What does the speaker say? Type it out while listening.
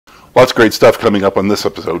Lots of great stuff coming up on this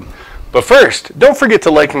episode. But first, don't forget to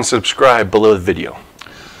like and subscribe below the video.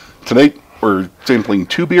 Tonight, we're sampling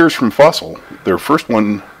 2 beers from Fossil. Their first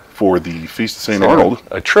one for the Feast of Saint Arnold.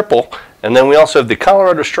 A triple. And then we also have the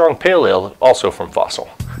Colorado Strong Pale Ale, also from Fossil.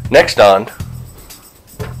 Next on,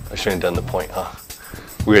 I shouldn't have done the point, huh?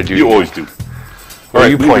 We're gonna do. You always do. Or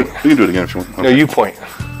you point. We can do it again if you want. Okay. No, you point.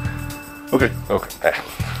 Okay. Okay.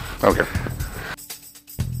 Okay.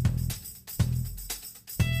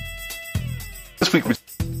 This week we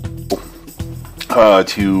try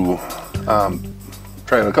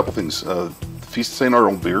out a couple things. Feast of Saint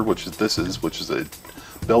Arnold beer, which is a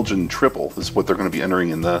Belgian triple. This is what they're going to be entering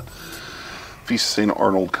in the Feast of Saint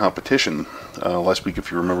Arnold competition. Last week,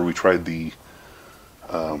 if you remember, we tried the.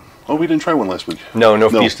 We didn't try one last week. No,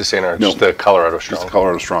 Feast of Saint Arnold. No, just the Colorado Strong. Just the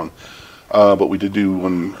Colorado Strong. But we did do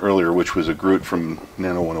one earlier, which was a Gruit from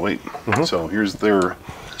Nano 108. Mm-hmm. So here's their.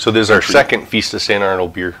 So this is our second Feast of Saint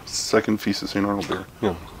Arnold beer. Second Feast of Saint Arnold beer.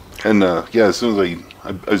 Yeah. And as soon as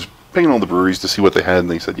I was pinging all the breweries to see what they had, and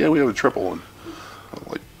they said, "Yeah, we have a triple," and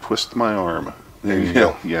I twist my arm. There you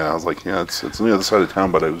go. Yeah, I was like, "Yeah, it's on the other side of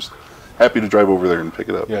town," but I was happy to drive over there and pick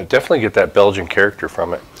it up. Yeah, definitely get that Belgian character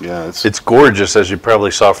from it. Yeah, it's gorgeous, as you probably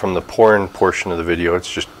saw from the pouring portion of the video.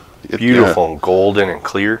 It's just beautiful and golden and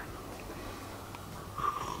clear.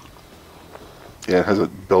 Yeah, it has a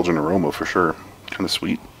Belgian aroma for sure. Kind of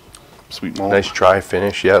sweet malt. Nice dry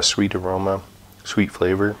finish. Yeah, sweet aroma, sweet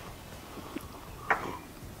flavor.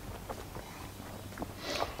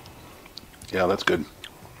 Yeah, that's good.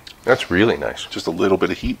 That's really nice. Just a little bit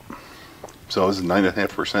of heat. So this is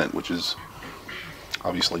 9.5%, which is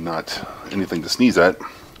obviously not anything to sneeze at,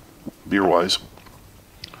 beer-wise.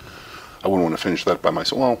 I wouldn't want to finish that by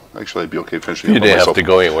myself. Well, actually, I'd be okay finishing it by myself. You didn't have to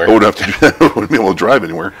go anywhere. I wouldn't have to do that. I wouldn't be able to drive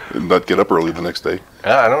anywhere and not get up early the next day.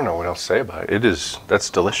 I don't know what else to say about it.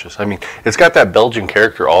 That's delicious. I mean, it's got that Belgian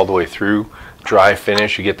character all the way through. Dry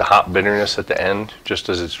finish. You get the hop bitterness at the end, just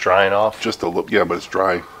as it's drying off. Just a little, yeah, but it's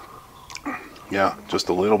dry. Yeah, just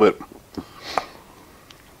a little bit.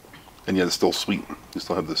 And yet it's still sweet. You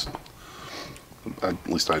still have this, at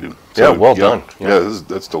least I do. So, yeah, well done. Yeah,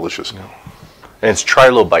 that's delicious. Yeah. And it's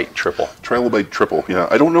Trilobite Tripel. Trilobite Tripel, yeah.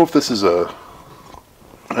 I don't know if this is I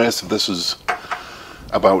asked if this is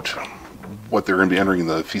about what they're going to be entering in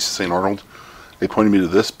the Feast of Saint Arnold. They pointed me to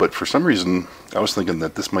this, but for some reason, I was thinking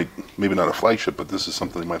that this maybe not a flagship, but this is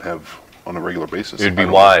something they might have on a regular basis. It'd be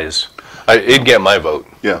wise. It'd get my vote.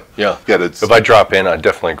 Yeah. Yeah. Yeah. If I drop in, I'd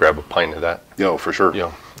definitely grab a pint of that. Yeah, for sure.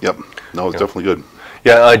 Yeah. Yep. No, it's definitely good.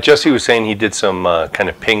 Yeah, Jesse was saying he did some kind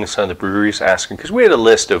of ping some of the breweries asking, because we had a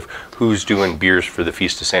list of who's doing beers for the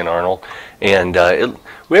Feast of Saint Arnold, and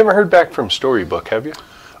we haven't heard back from Storybook, have you?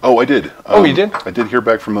 Oh, I did. Oh, you did? I did hear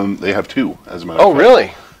back from them. They have 2, as a matter of fact. Oh,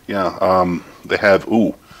 really? Yeah. They have,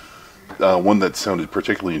 one that sounded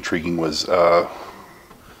particularly intriguing was, gosh,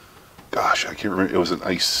 I can't remember. It was an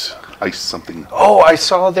ice something. Oh, I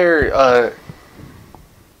saw their,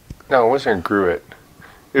 no, it wasn't Gruit.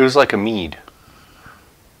 It was like a mead.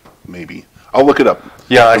 Maybe. I'll look it up.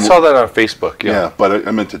 Yeah, I saw that on Facebook. Yeah, but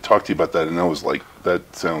I meant to talk to you about that, and I was like,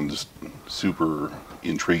 that sounds super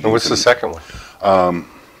intriguing. And what's the second one?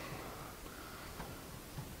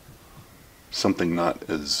 Something not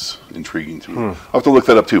as intriguing to me. I'll have to look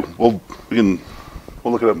that up too. We'll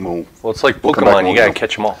look it up and well, it's like Pokemon. You gotta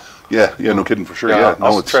catch them all. Yeah, no kidding for sure. Yeah,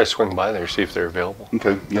 I'll try to swing by there, see if they're available.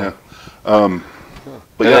 Okay, yeah.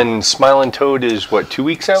 But then Smiling Toad is what, 2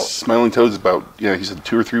 weeks out? Smiling Toad's about, he said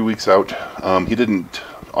 2 or 3 weeks out. He didn't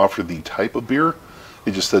offer the type of beer.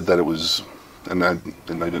 He just said that it was, and I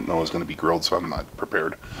didn't know it was going to be grilled, so I'm not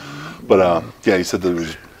prepared. But he said that it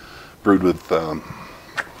was brewed with, I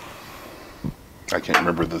can't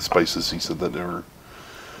remember the spices he said that they were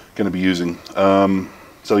going to be using.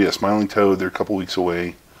 So yeah, Smiling Toad, they're a couple weeks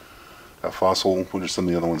away. Fossil, what are some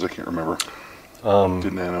of the other ones I can't remember?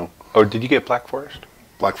 Did Nano. Oh, did you get Black Forest?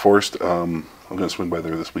 Black Forest. I'm going to swing by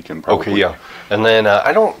there this weekend probably. Okay, yeah. And then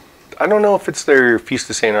I don't know if it's their Feast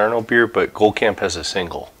of Saint Arnold beer, but Gold Camp has a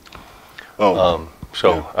single. Oh.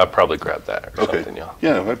 So I'll probably grab that or something. Yeah.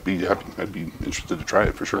 Yeah, I'd be happy. I'd be interested to try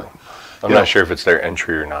it for sure. I'm not sure if it's their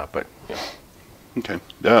entry or not, but yeah. Okay.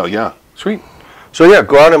 Yeah. Sweet. So yeah,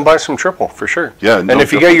 go out and buy some triple for sure. Yeah. And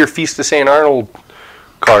if you get your Feast of Saint Arnold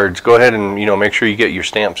cards, go ahead and make sure you get your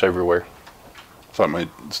stamps everywhere. I thought I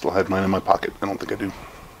still had mine in my pocket. I don't think I do.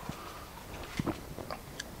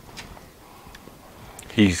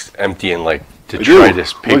 He's emptying like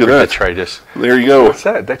detritus, paper detritus. There you go. What's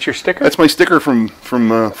that? That's your sticker? That's my sticker from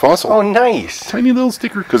Fossil. Oh, nice. Tiny little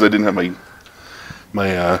sticker because I didn't have my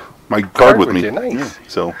card with me. Nice. Yeah.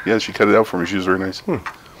 So yeah, she cut it out for me. She was very nice.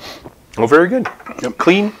 Well, very good. Yep.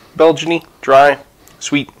 Clean, Belgian-y, dry,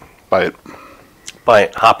 sweet. Buy it. Buy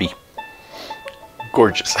it. Hoppy.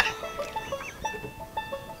 Gorgeous.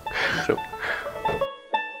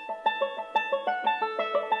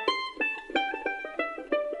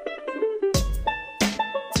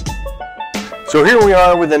 So here we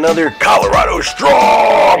are with another Colorado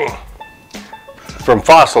Strong! From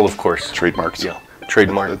Fossil, of course. Trademarks. Yeah,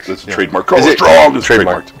 trademark. That's a trademark. Colorado Strong is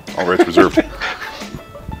trademarked. All rights reserved.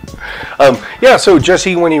 Yeah, so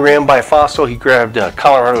Jesse, when he ran by Fossil, he grabbed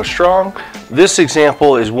Colorado Strong. This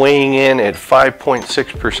example is weighing in at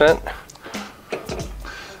 5.6%.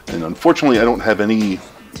 And unfortunately, I don't have any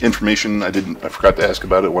information. I forgot to ask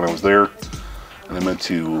about it when I was there. And I meant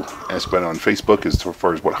to ask about it on Facebook as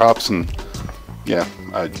far as what hops, and yeah,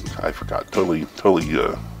 I forgot. Totally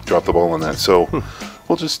dropped the ball on that. So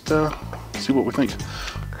we'll just see what we think.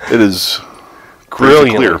 It is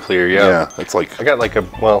Brilliantly clear, yeah. Yeah, it's like... I got like a,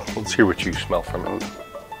 well, let's hear what you smell from it.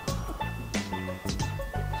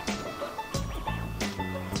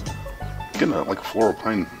 Getting like a floral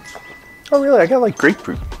pine. Oh, really? I got like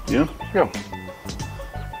grapefruit. Yeah? Yeah.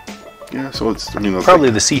 Yeah, so it's, I mean... It's probably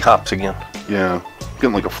like, the sea hops again. Yeah.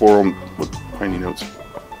 Getting like a floral with piney notes.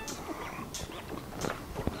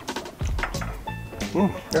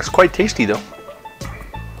 That's quite tasty, though.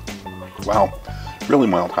 Wow. Really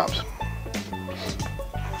mild hops.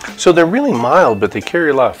 So they're really mild, but they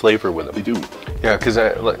carry a lot of flavor with them. They do. Yeah, because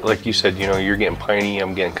like you said, you know, you're getting piney,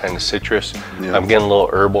 I'm getting kind of citrus, Yeah. I'm getting a little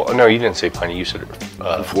herbal. No, you didn't say piney, you said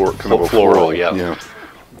Floral, yeah.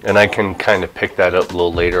 And I can kind of pick that up a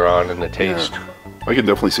little later on in the taste. Yeah. I can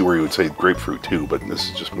definitely see where you would say grapefruit too, but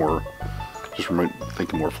this is just more,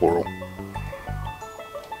 thinking more floral.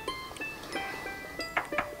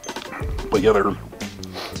 But yeah,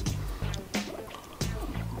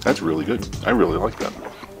 that's really good. I really like that.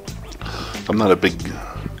 I'm not a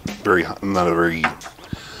very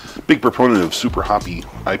big proponent of super hoppy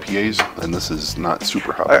IPAs, and this is not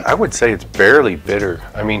super hoppy. I would say it's barely bitter.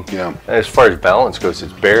 I mean, yeah. As far as balance goes,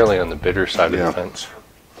 it's barely on the bitter side of the fence.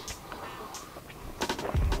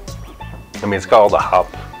 I mean, it's got all the hop.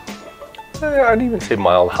 I'd even say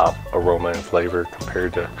mild hop aroma and flavor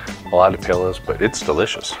compared to a lot of pale ales, but it's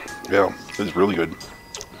delicious. Yeah, it's really good.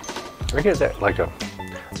 I get that I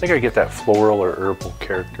think I get that floral or herbal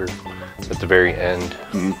character at the very end.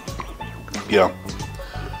 Mm-hmm. Yeah.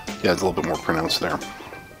 Yeah, it's a little bit more pronounced there.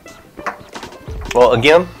 Well,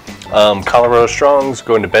 again, Colorado Strong's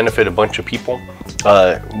going to benefit a bunch of people.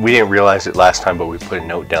 We didn't realize it last time, but we put a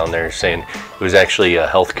note down there saying it was actually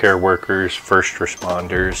healthcare workers, first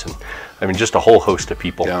responders, and I mean just a whole host of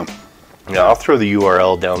people. Yeah. Yeah, I'll throw the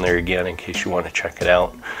URL down there again in case you want to check it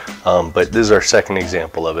out. But this is our second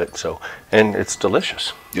example of it. So, and it's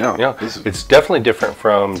delicious. Yeah. Yeah. It's definitely different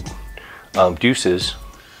from Deuces.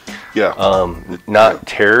 Yeah. Not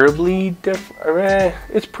terribly different.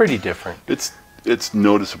 It's pretty different. It's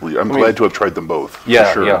noticeably. I'm glad to have tried them both. Yeah,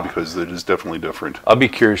 for sure, yeah. Because it is definitely different. I'll be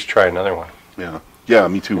curious to try another one. Yeah. Yeah,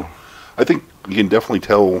 me too. I think you can definitely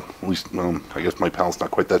tell. At least, well, I guess my palate's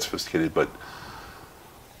not quite that sophisticated, but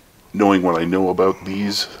knowing what I know about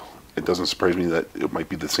these, it doesn't surprise me that it might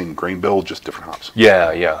be the same grain bill, just different hops.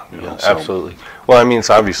 Yeah, yeah, You know, yeah, so- absolutely. Well, I mean, it's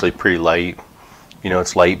obviously pretty light. You know,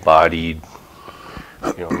 it's light bodied.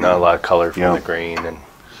 You know, not a lot of color from Yeah. the grain, and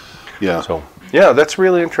Yeah. so yeah, that's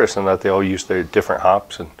really interesting that they all use their different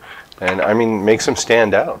hops, and I mean, makes them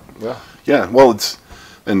stand out. Yeah. Yeah. Well,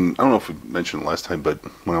 and I don't know if we mentioned it last time, but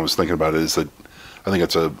when I was thinking about it, is that I think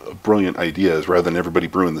it's a brilliant idea. Is rather than everybody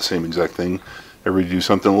brewing the same exact thing, everybody do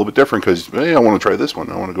something a little bit different. Because hey, I want to try this one.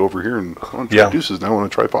 I want to go over here and I want to try Deuces. And I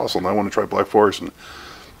want to try Fossil. And I want to try Black Forest.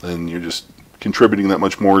 And you're just contributing that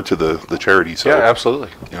much more to the charity. So Yeah, absolutely.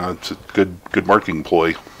 you know, it's a good marketing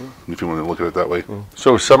ploy if you want to look at it that way.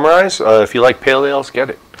 So summarize, if you like pale ales,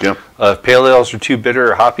 get it. Yeah. If pale ales are too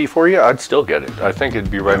bitter or hoppy for you, I'd still get it. I think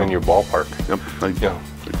it'd be right in your ballpark. Yep.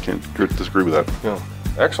 I can't disagree with that. Yeah.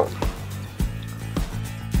 Excellent.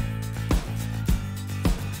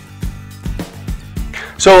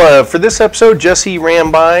 So for this episode, Jesse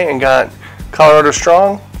ran by and got Colorado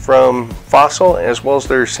Strong from Fossil, as well as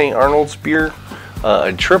their Saint Arnold's beer,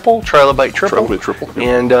 a triple, Trilobite Tripel. Trilobite Tripel,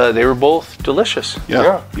 yeah. And they were both delicious.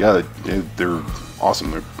 Yeah. They're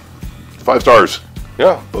awesome. They're 5 stars,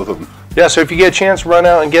 Yeah. both of them. Yeah, so if you get a chance, run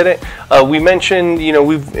out and get it. We mentioned, you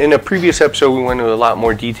know, in a previous episode, we went into a lot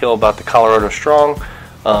more detail about the Colorado Strong.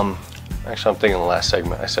 Actually, I'm thinking the last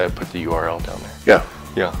segment, I said I'd put the URL down there. Yeah.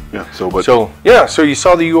 Yeah. Yeah. So you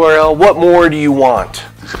saw the URL. What more do you want?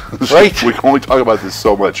 Right? we can only talk about this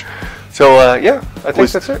so much. So, I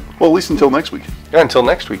think that's it. Well, at least until next week. Yeah, until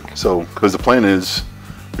next week. So, because the plan is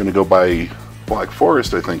we're going to go by Black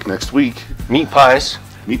Forest, I think, next week. Meat pies.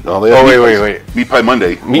 Wait. Meat Pie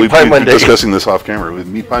Monday. We've been discussing this off camera with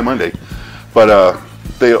Meat Pie Monday. But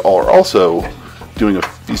they are also doing a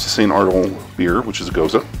Feast of Saint Arnold beer, which is a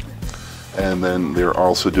Gose. And then they're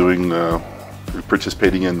also doing,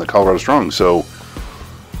 participating in the Colorado Strong. So,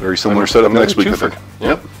 very similar setup next week, I think.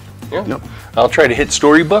 Yep. I'll try to hit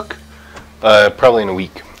Storybook probably in a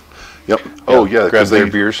week. Yep. Oh, yeah. Grab their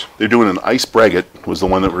beers. They're doing an Ice Braggot, was the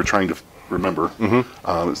one that we're trying to remember.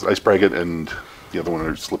 Mm-hmm. It's Ice Braggot and the other one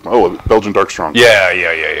I slipped. Oh, Belgian Dark Strong.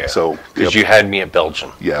 Yeah. So, because you had me at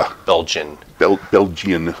Belgian. Yeah. Belgian.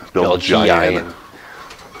 Belgian.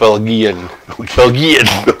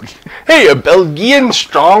 Hey, a Belgian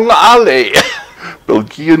strong ale.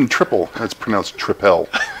 Belgian Tripel. That's pronounced Tripel.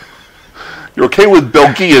 You're okay with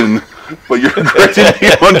Belgian, but you're correcting me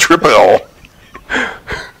on Tripel.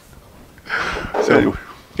 So,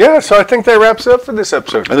 yeah, so I think that wraps it up for this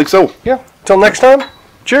episode. I think so. Yeah. Till next time,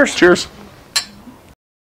 cheers. Cheers.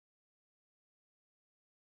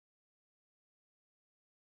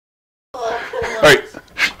 All right.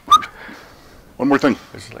 One more thing.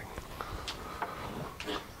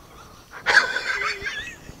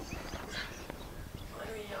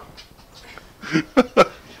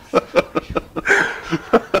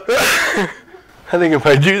 I think if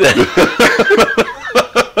I do that.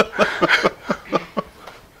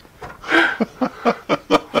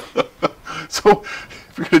 So,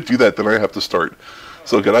 if you're going to do that, then I have to start.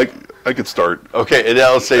 So, I could start. Okay, and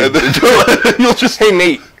I'll say, and then you'll just. Hey,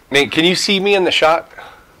 Nate, can you see me in the shot?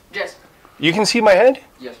 Yes. You can see my head?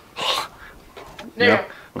 Yes. Yeah.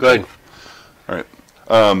 Good. All right.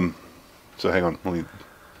 So hang on.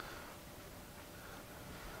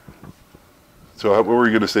 So what were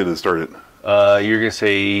you going to say to start it? You're going to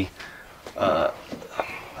say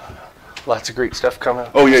lots of great stuff coming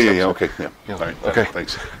up. Oh, yeah. Okay. Yeah. Yeah. All right. Okay.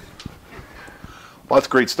 Thanks. Lots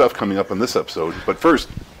of great stuff coming up in this episode. But first,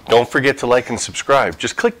 don't forget to like and subscribe.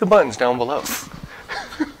 Just click the buttons down below.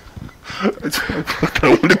 I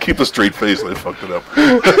wanted to keep a straight face and I fucked it up.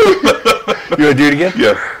 You want to do it again?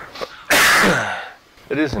 Yeah.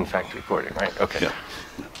 It is, in fact, recording, right? Okay. Yeah.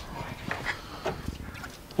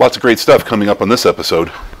 Lots of great stuff coming up on this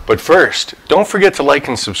episode. But first, don't forget to like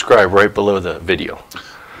and subscribe right below the video.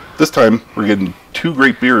 This time, we're getting 2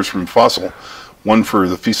 great beers from Fossil. One for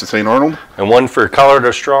the Feast of Saint Arnold. And one for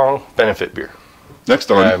Colorado Strong benefit beer.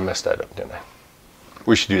 Next on. I messed that up, didn't I?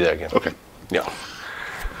 We should do that again. Okay. Yeah.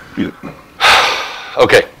 Beat it.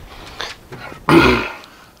 Okay.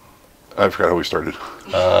 I forgot how we started.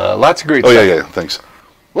 Lots of great stuff. Oh, yeah. Thanks.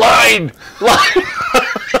 Line!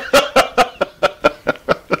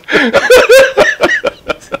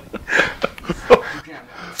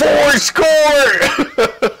 Four score!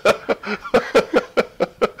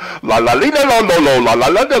 La la li la lo lo la la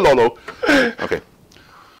la lo lo. Okay.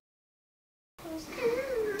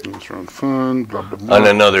 Strong fun. Blah, blah, blah. On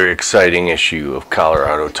another exciting issue of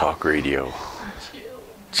Colorado Talk Radio,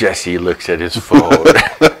 Jesse looks at his phone.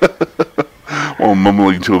 While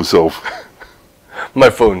mumbling to himself. My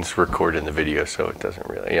phone's recording the video, so it doesn't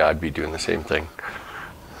really. Yeah, I'd be doing the same thing.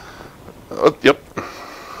 Yep.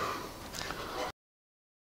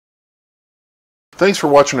 Thanks for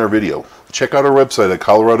watching our video. Check out our website at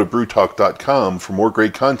coloradobrewtalk.com for more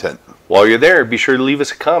great content. While you're there, be sure to leave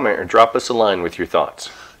us a comment or drop us a line with your thoughts.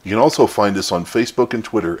 You can also find us on Facebook and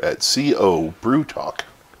Twitter at CO Brew Talk,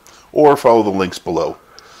 or follow the links below.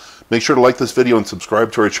 Make sure to like this video and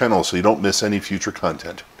subscribe to our channel so you don't miss any future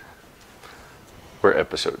content. Or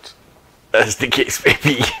episodes, as the case may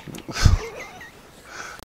be.